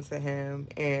me on to him,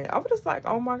 and I was just like,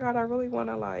 oh my god, I really want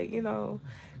to, like,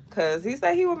 cause he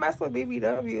said he would mess with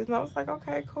BBWs, and I was like,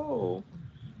 okay, cool.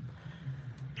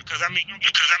 Because I mean,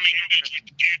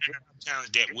 towns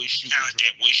that wish you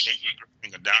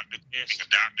bring a doctor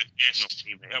test,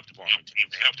 even health department,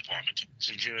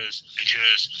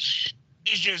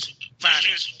 it's just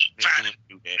finding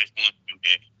do that,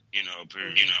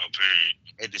 period.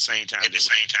 At the same time,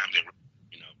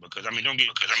 because don't get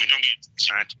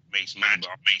trying to make money,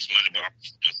 but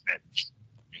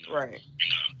right.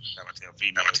 I tell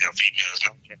females,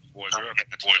 boy, girl, I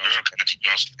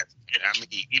mean,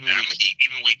 even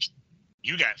with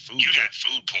you got food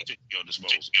points at your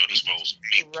disposal.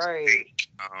 Right.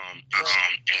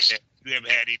 You ever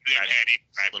had it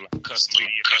type of like custom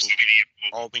video,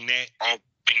 all thing that?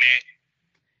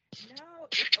 No,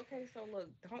 okay. So look,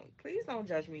 please don't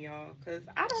judge me, y'all, cause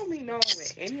I don't be knowing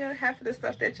any of half of the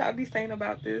stuff that y'all be saying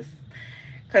about this.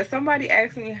 Cause somebody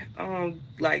asked me,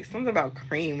 like something about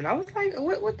cream, and I was like,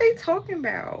 what they talking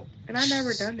about? And I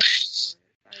never done that before.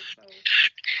 Like, so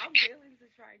I'm willing to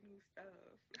try new stuff.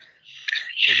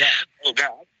 Oh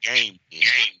God, game.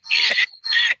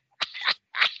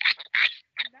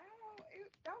 No,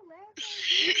 don't laugh at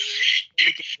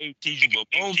me. Teachable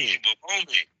moment.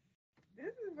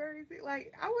 This is very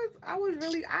like I was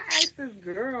really I asked this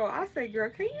girl. I said, girl,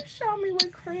 can you show me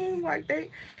what cream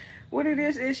what it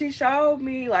is? And she showed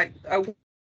me like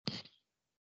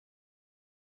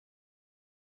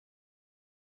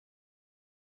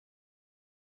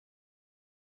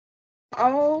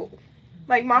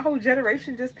like my whole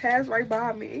generation just passed right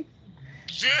by me.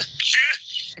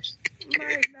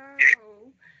 Like, no.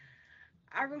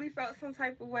 I really felt some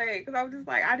type of way because I was just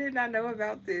like, I did not know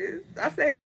about this. I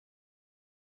said,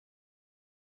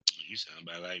 you sound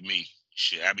about like me.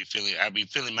 Shit, I be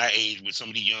feeling my age with some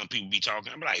of these young people be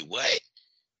talking. I'm like, what?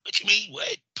 What you mean?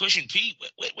 What? Pushing P?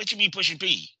 What you mean pushing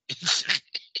P?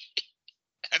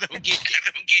 I don't get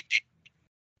it.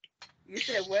 You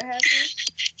said what happened?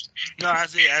 No, I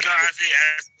said I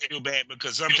feel bad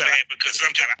because sometimes I've been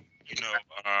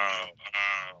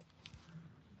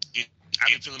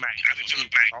feeling like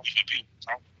people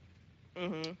talk.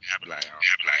 Mm-hmm. I be like,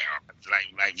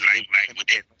 like with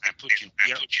that, I pushing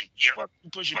people,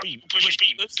 pushing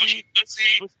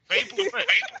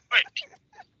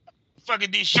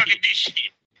fucking this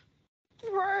shit.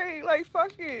 Right, like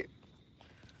fuck it,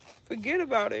 forget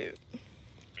about it.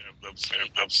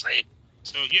 I'm saying.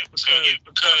 So yeah,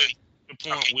 because the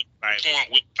point with like stuff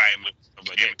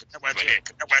like that.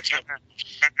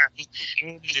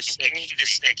 This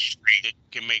section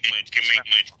can make money.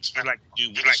 I like to do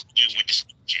with this.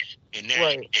 And now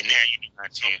you know, I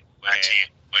tend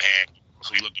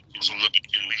also look at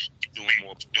doing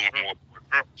more.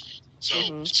 So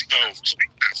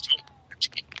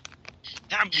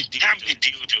how many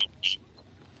dildos?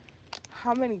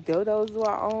 How many dildos do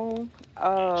I own?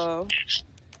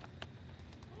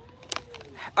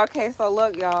 Okay, so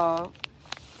look, y'all.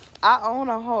 I own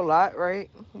a whole lot, right?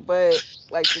 But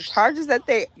like the charges that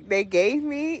they gave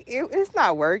me, it's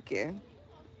not working.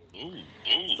 Ooh.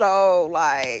 So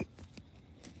like,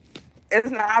 it's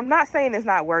not. I'm not saying it's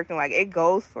not working. Like it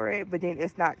goes for it, but then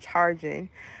it's not charging.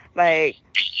 Like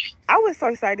I was so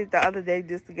excited the other day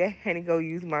just to get ahead and go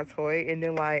use my toy, and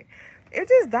then like it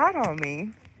just died on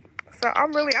me. So I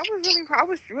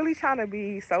was really trying to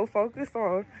be so focused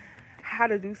on how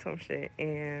to do some shit,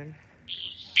 and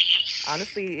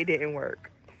honestly, it didn't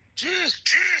work.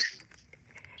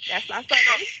 That's not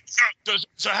something.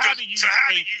 So how do you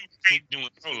stay doing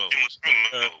solos?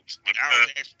 Because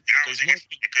I was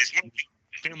asking, because one thing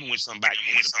filming with somebody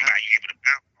you able to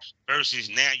bounce versus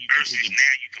now you can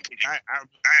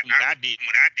what I did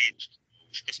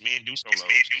yes, men do solos.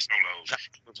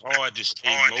 It's hard to stay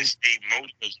motivated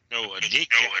because a dick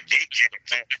jack.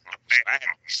 I have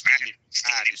to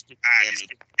stick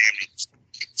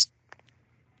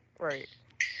Right.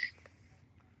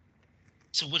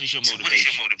 So what is your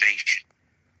motivation?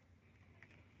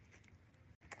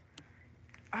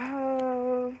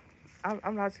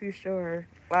 I'm not too sure.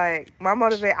 Like my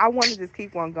motivate, I want to just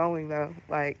keep on going though.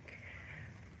 Like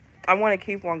I want to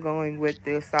keep on going with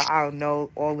this, so I'll know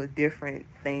all the different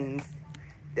things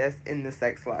that's in the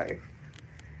sex life.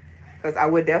 Because I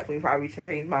would definitely probably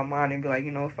change my mind and be like,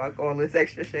 fuck all this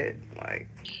extra shit. Like,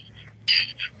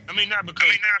 I mean, not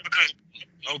because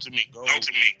ultimate goal is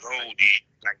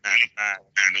like 9 to 5.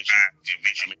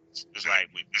 Eventually, it's like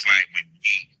with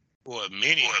me. For a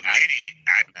minute,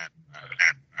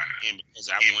 and because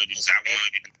I wanted to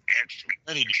extra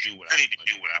money to do what I wanted to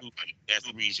do. That's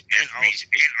the reason. And also,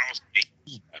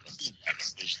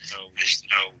 there's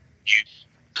no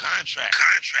contract.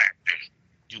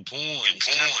 Do porn.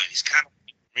 It's kind of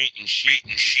rent and shit.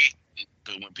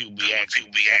 Because when people be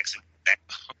asking that,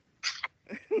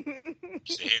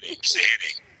 it's a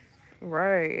headache.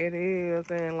 Right, it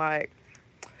is, and like,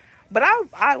 but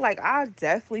I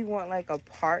definitely want like a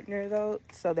partner though,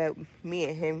 so that me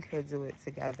and him can do it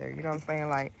together. You know what I'm saying?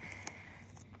 Like,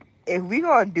 if we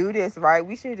gonna do this right,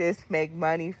 we should just make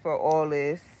money for all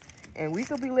this, and we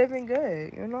could be living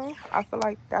good. I feel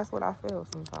like that's what I feel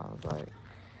sometimes. Like,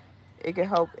 it can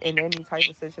help in any type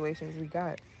of situations we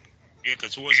got. Yeah,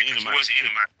 because towards the end of my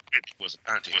trip was a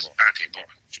content bar.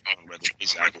 On regular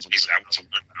basis, I was because I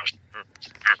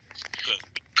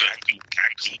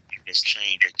just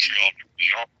changed. We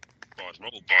all bars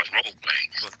role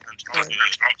playing. But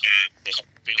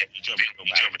each other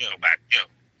go back there.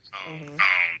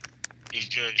 It's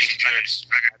just as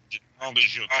long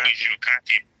as your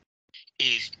content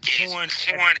is porn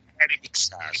addict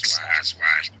size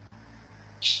wise.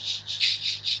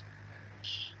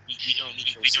 We don't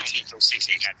need no 6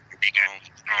 they got to big on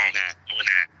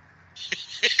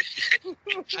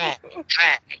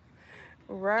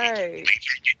Right.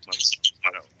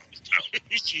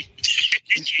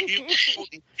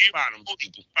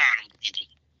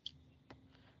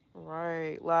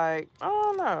 Right. Like, I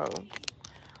don't know.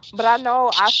 But I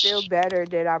know I feel better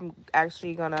that I'm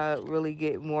actually gonna really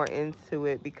get more into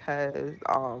it because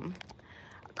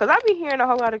I be hearing a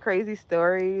whole lot of crazy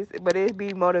stories, but it be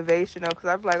motivational because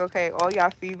I'm like, okay, all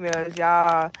y'all females,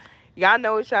 y'all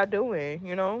know what y'all doing,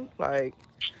 Like,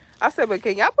 I said, but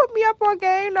can y'all put me up on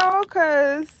game though?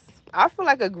 Because I feel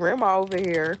like a grandma over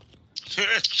here.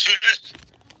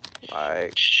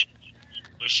 Like,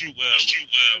 but shoot, I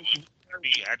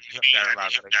got a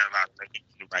lot of the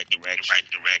right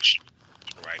direction,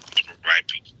 the right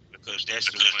people, because that's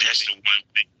the one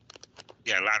thing.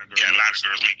 Yeah, a lot of girls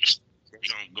they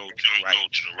don't go to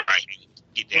the right.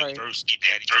 Get that first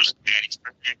daddy.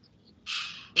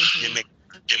 They make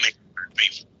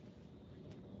faithful.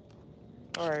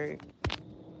 All right.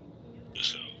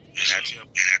 So, and I tell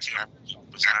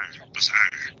behind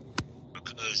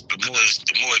because the more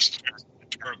experience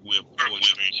work with, more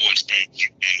experience you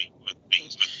gain with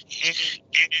things. And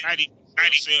I didn't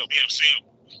sell.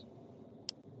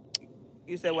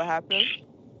 You said what happened?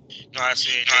 No, I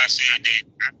said that.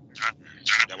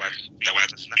 That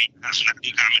was not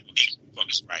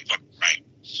fucking right.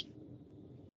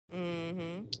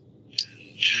 Mm-hmm.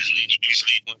 Usually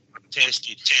test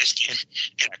it,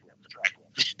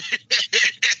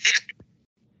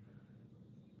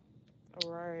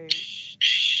 All right.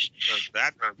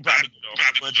 That probably go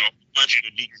a bunch of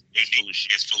the deep full of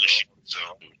shit. So.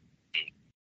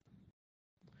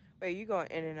 Wait, you going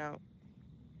in and out?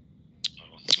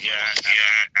 Yeah.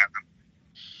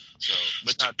 So,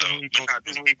 but not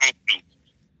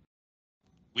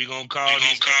we gonna call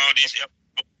this,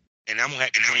 and I'm gonna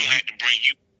have to bring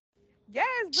you.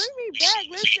 Yes, bring me back.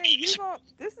 Listen,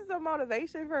 this is a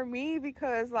motivation for me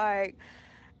because, like,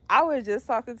 I was just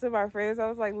talking to my friends. I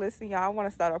was like, listen, y'all, I want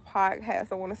to start a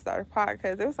podcast.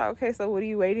 It was like, okay, so what are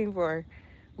you waiting for?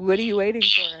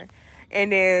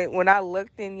 And then when I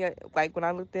looked in the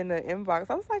inbox,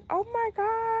 I was like, oh my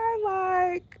God,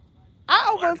 like, I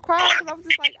almost cried because I was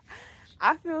just like,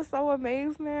 I feel so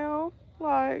amazed now.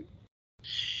 Like,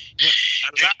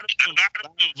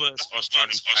 of us are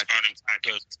starting podcasts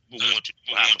because people want to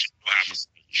do our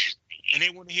and they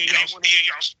want to hear y'all.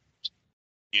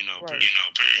 You know, Right.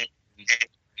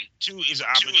 and two is an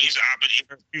opportunity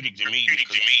therapeutic to me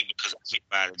because I think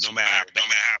about it. No matter how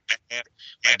bad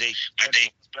my day,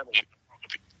 better when I talk to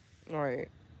people. Right.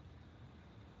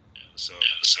 So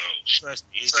trust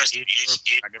me, it's like I said,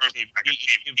 if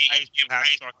I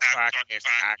start the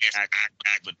podcast, I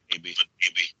but baby.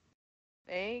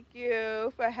 Thank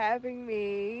you for having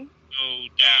me. No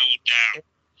doubt.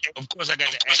 Of course, I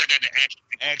got to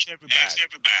ask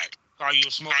everybody. Call you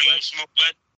a smoke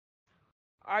bud?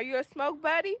 Are you a smoke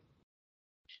buddy?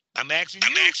 I'm asking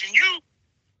you.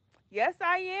 Yes,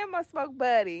 I am a smoke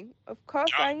buddy. Of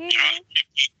course I am.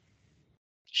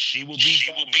 She will be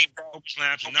Smokers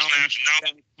Lounge. Now,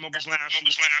 Smokers Lounge,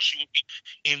 she will be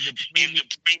in the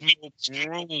premium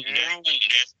room.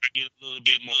 That's get a little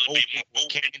bit more open,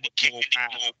 candid, more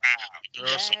wild.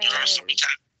 Girls,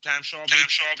 sometimes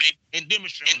sharply and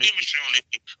demonstrate on it.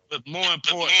 But more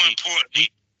importantly,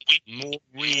 we more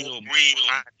real.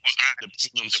 The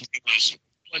premium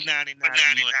 $1.99 a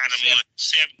month,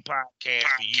 7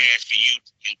 podcasts for you.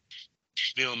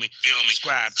 Feel me?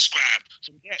 Subscribe. So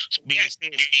that being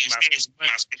said, baby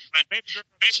girl,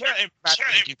 tell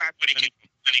everybody to get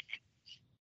money.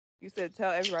 You said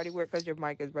tell everybody where because your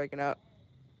mic is breaking up.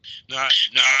 No, I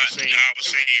was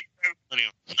saying money.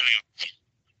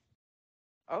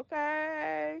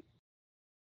 Okay.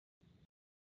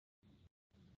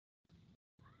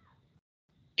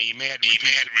 And you may have to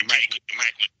repeat the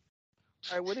mic.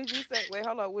 All right, what did you say? Wait,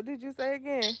 hold on. What did you say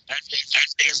again? I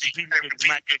said repeat the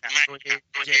mic. Go ahead.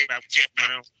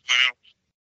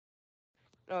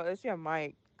 No, it's your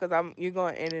mic because you're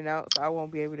going in and out, so I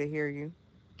won't be able to hear you.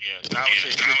 Yeah, I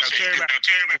would say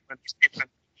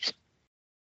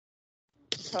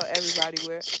Tell everybody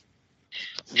where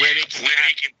they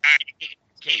can buy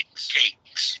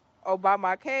cakes. Oh, buy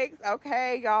my cakes?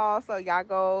 Okay, y'all. So y'all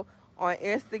go on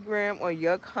Instagram on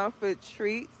Your Comfort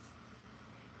Treats,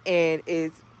 and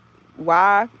it's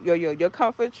your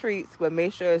Comfort Treats, but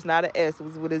make sure it's not an S,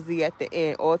 it's with a Z at the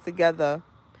end, all together.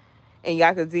 And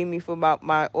y'all can DM me for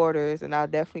my orders, and I'll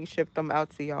definitely ship them out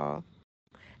to y'all.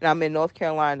 And I'm in North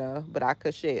Carolina, but I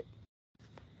could ship.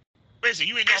 Listen,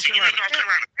 you in North Carolina?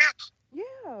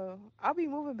 Yeah, I'll be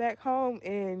moving back home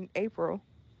in April.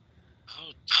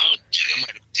 Oh, damn!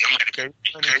 Okay,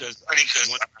 because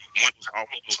one was all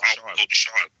to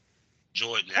Charlotte,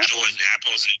 Jordan. I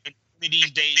posted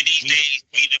these days.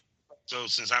 So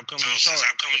since I'm coming to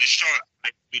Charlotte, I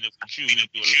meet up with you. We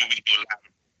do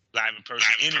a live in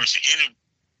person interview,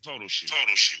 photo shoot.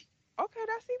 Okay,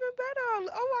 that's even better.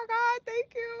 Oh my God,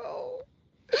 thank you.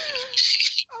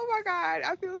 Oh my God,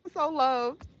 I feel so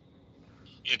loved.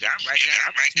 Yeah, I'm right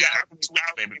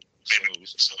now, baby.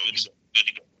 So good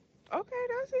to go. Okay,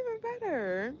 that's even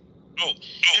better. Oh,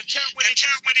 and tell where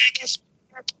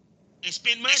they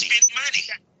spend money.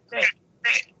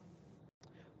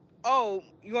 Oh,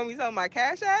 you want me to tell my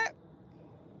Cash App?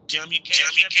 Tell me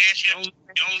Cash App.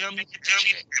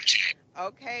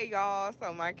 Okay, y'all.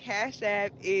 So my Cash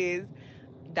App is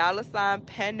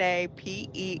 $Pennay,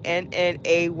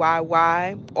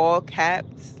 PENNAYY, all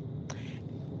caps.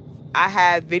 I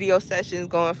have video sessions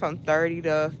going from $30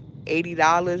 to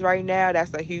 $80 right now.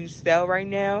 That's a huge sale right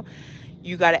now.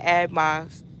 You gotta add my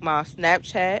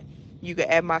Snapchat. You can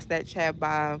add my Snapchat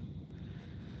by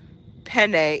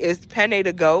Pennay. It's Pennay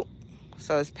the GOAT.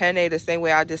 So it's Pennay the same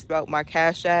way I just spelled my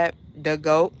Cash App, the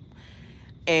GOAT.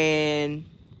 And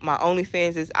my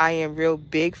OnlyFans is I Am Real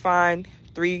Big Fine,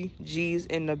 3 G's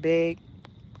in the big.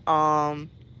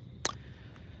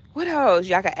 What else?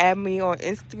 Y'all can add me on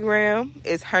Instagram.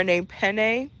 It's her name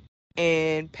Pennay,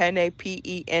 and Pennay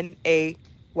PENAYY.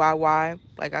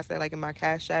 Like I said, like in my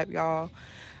Cash App, y'all.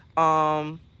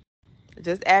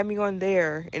 Just add me on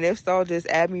there, and if so, just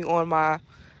add me on my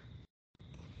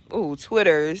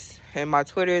Twitters, and my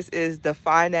Twitters is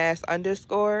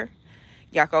 _.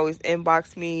 Y'all can always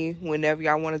inbox me whenever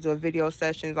y'all want to do a video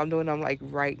sessions. I'm doing them like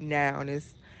right now, and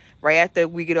it's right after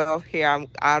we get off here.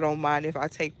 I don't mind if I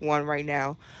take one right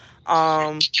now.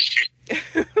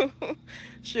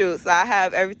 Shoot, so I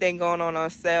have everything going on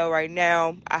sale right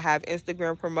now. I have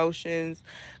Instagram promotions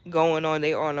going on.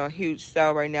 They are on a huge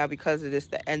sale right now because it is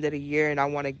the end of the year, and I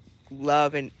want to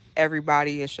love and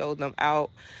everybody and show them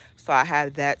out. So I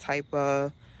have that type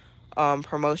of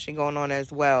promotion going on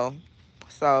as well.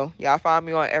 So y'all find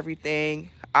me on everything.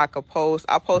 I post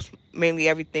mainly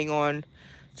everything on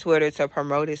Twitter to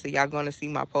promote it, so y'all gonna see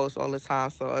my posts all the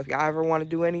time. So if y'all ever want to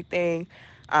do anything,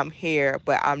 I'm here,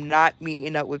 but I'm not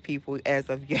meeting up with people as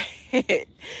of yet.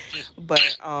 But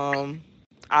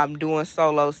I'm doing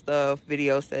solo stuff,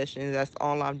 video sessions. That's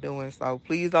all I'm doing. So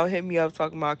please don't hit me up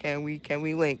talking about can we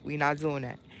link. We not doing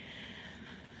that.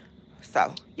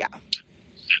 So yeah.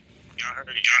 Y'all heard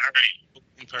it.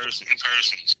 In person.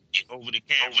 Over the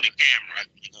camera.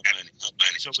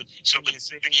 So being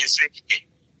sick.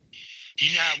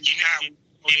 You know every day.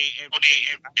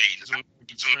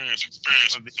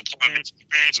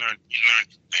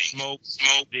 Smoke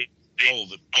it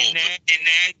over. And that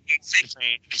the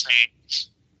same.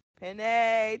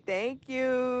 Penay, thank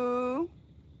you.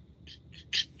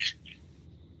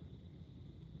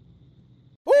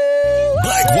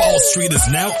 Black Wall Street is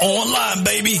now online,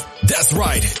 baby. That's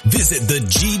right. Visit the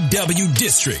GW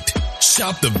District.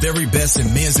 Shop the very best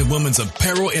in men's and women's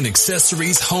apparel and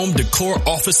accessories, home decor,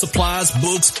 office supplies,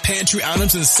 books, pantry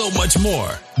items, and so much more.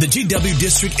 The GW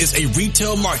District is a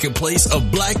retail marketplace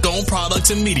of black-owned products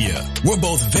and media. We're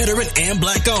both veteran and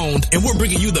black-owned, and we're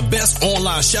bringing you the best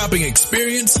online shopping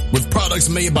experience with products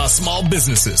made by small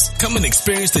businesses. Come and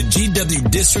experience the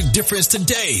GW District difference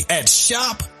today at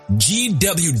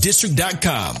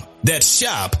shopgwdistrict.com. That's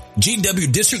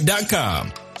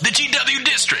shopgwdistrict.com. The GW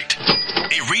District,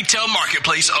 a retail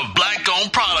marketplace of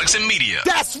black-owned products and media.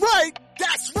 That's right.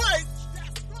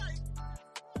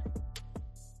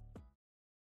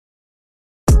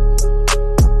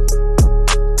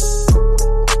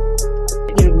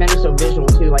 You know, men are so visual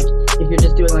too. Like if you're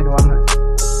just doing like a lot of,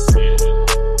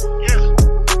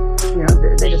 you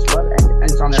know, they just love it, and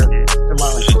it's on their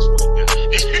wallet.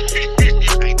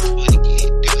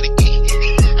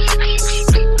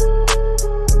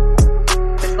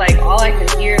 Like all I could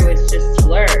hear was just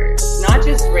slurs, not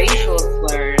just racial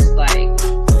slurs, like,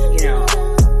 you know,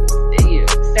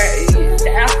 the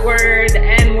F word, the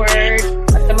N word,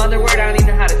 some other word I don't even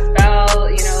know how to spell,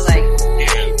 you know, like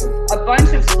a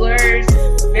bunch of slurs,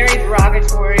 very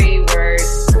derogatory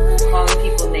words, calling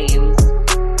people names.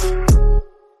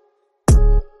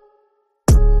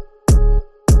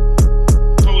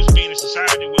 Supposed to be in a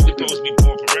society where we're supposed to be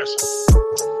more progressive.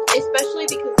 Especially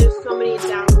because there's so many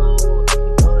down low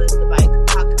people in the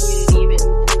BIPOC community, even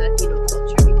in Latino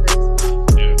culture, because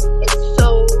it's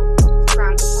so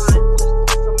frowned upon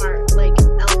just from our like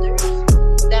elders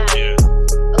that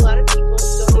a lot of people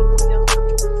don't even feel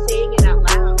comfortable saying it out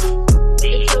loud.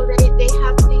 And so they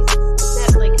have these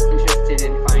that like Interested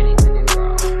in finding the new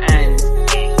girl, and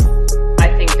I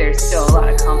think there's still a lot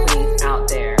of companies out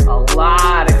there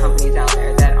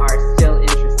that are still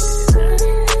interested in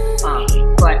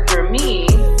that. But for me,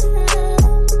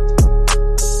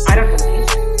 I don't have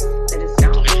patience. I just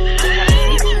don't. I don't have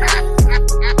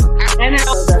patience. And I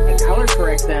can color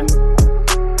correct them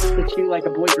to shoot like a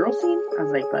boy-girl scene. I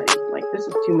was like, buddy, like this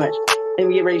is too much. And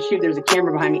we get ready to shoot. There's a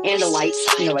camera behind me and a light.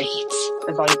 You know, like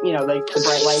it's like, you know, like the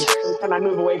bright light. Every time I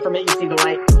move away from it, you see the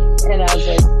light. And I was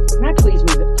like, can I please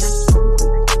move it?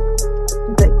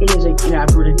 He was like, you know,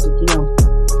 afterward, he's like, you know,